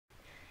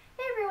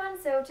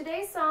So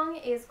today's song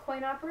is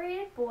Coin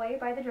Operated Boy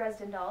by the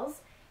Dresden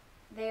Dolls.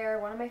 They're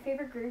one of my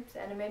favorite groups,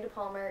 and Amanda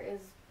Palmer is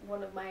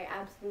one of my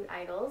absolute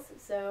idols,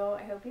 so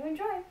I hope you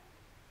enjoy.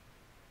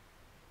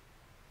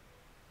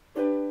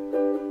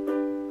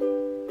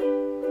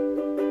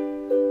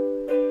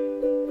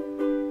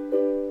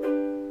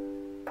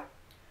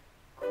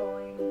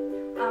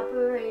 Coin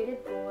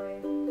operated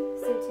boy,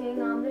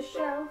 sitting on the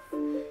shelf.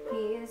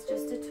 He is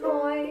just a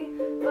toy,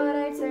 but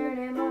I turn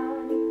him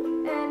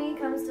on, and he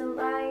comes to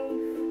life.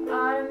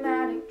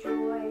 Automatic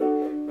joy,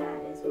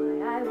 that is why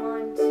I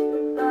want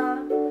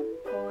a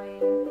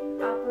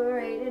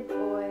coin-operated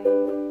boy.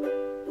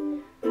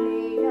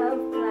 Made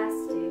of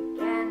plastic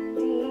and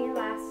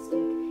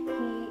elastic,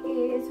 he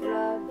is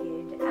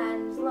rugged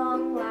and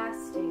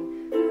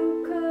long-lasting.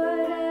 Who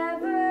could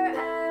ever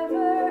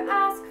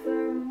ask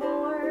for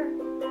more?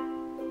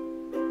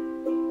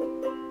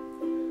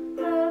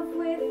 Love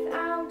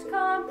without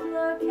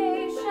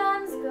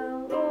complications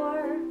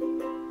galore.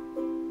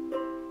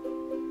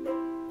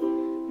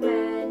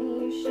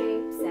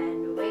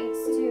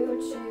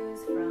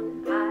 Choose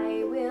from.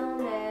 I will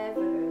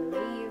never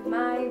leave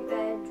my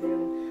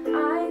bedroom.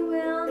 I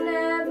will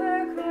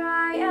never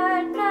cry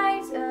at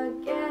night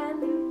again.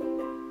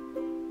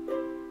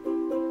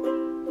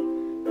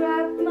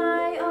 Wrap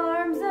my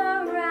arms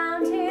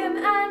around him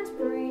and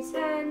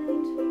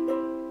pretend.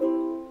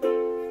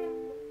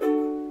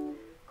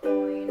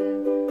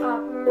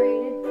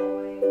 Coin-operated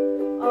boy.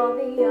 All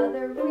the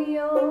other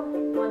real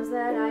ones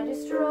that I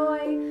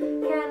destroy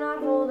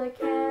cannot hold a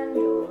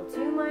candle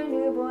to my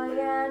new boy,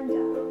 and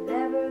I'll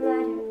never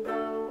let him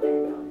go,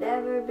 and I'll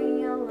never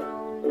be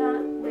alone,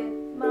 not with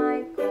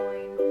my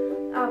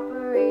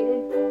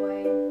coin-operated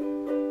boy.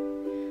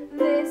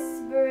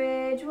 This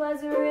bridge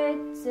was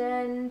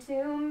written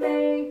to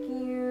make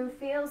you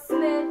feel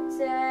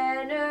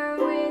smitten, or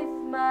with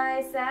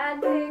my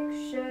sad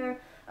picture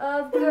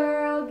of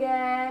girl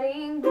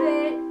getting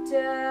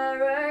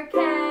bitter, or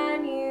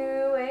can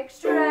you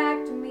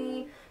extract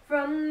me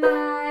from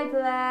my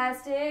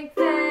plastic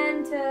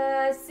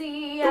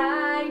fantasy?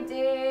 I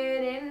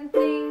didn't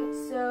think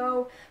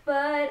so,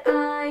 but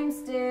I'm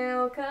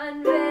still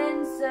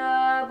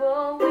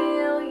convincible.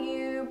 Will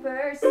you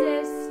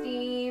persist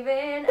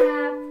even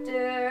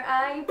after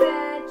I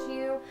bet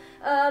you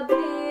 $1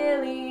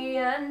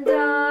 billion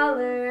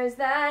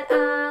that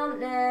I'll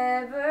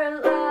never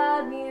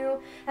love you?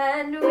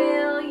 And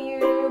will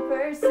you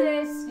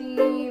persist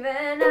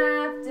even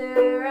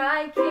after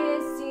I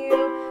kiss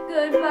you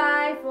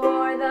goodbye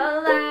for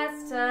the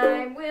last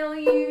time? Will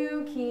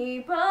you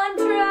keep on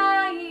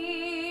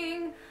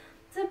trying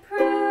to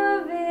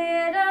prove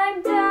it?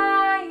 I'm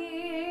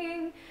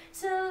dying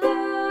to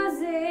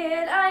lose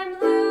it. I'm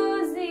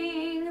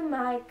losing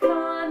my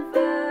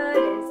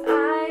confidence.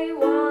 I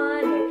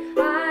want it,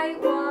 I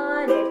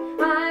want it,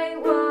 I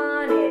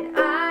want it,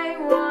 I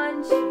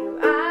want you,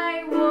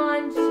 I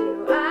want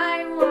you,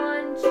 I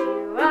want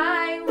you,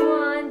 I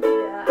want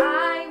you, I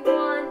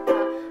want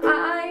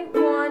I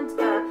want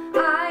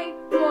I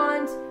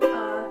want a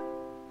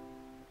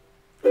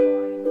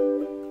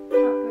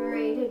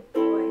coin-operated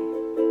boy.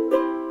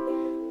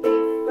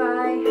 If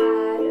I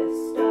had a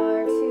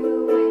star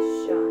to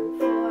wish on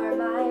for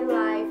my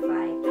life,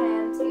 I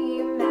can't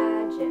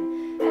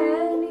imagine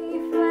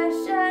any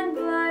flesh and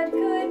blood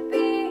could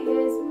be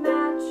his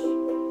match.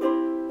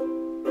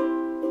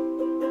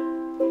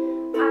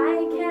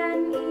 I can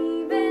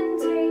even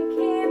take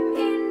him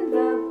in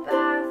the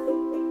bath.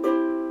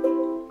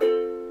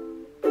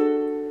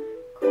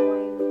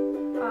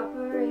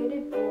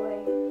 Coin-operated boy,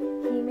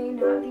 he may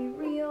not be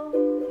real,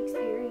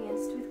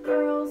 experienced with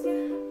girls,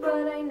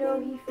 but I know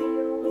he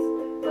feels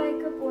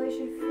like a boy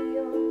should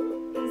feel.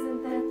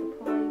 Isn't that the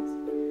point?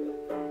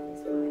 That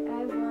is why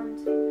I want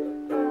a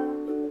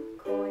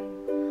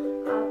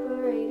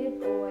coin-operated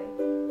boy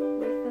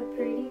with a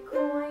pretty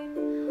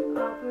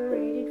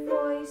coin-operated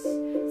voice,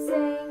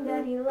 saying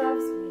that he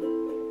loves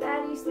me,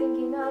 that he's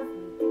thinking of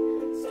me,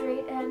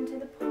 straight and to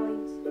the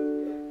point.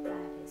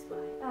 That is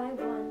why I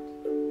want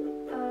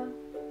a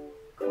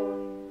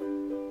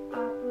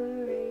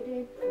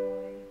coin-operated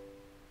boy.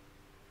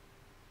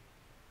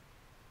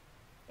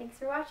 Thanks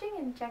for watching,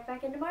 and check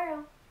back in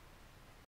tomorrow.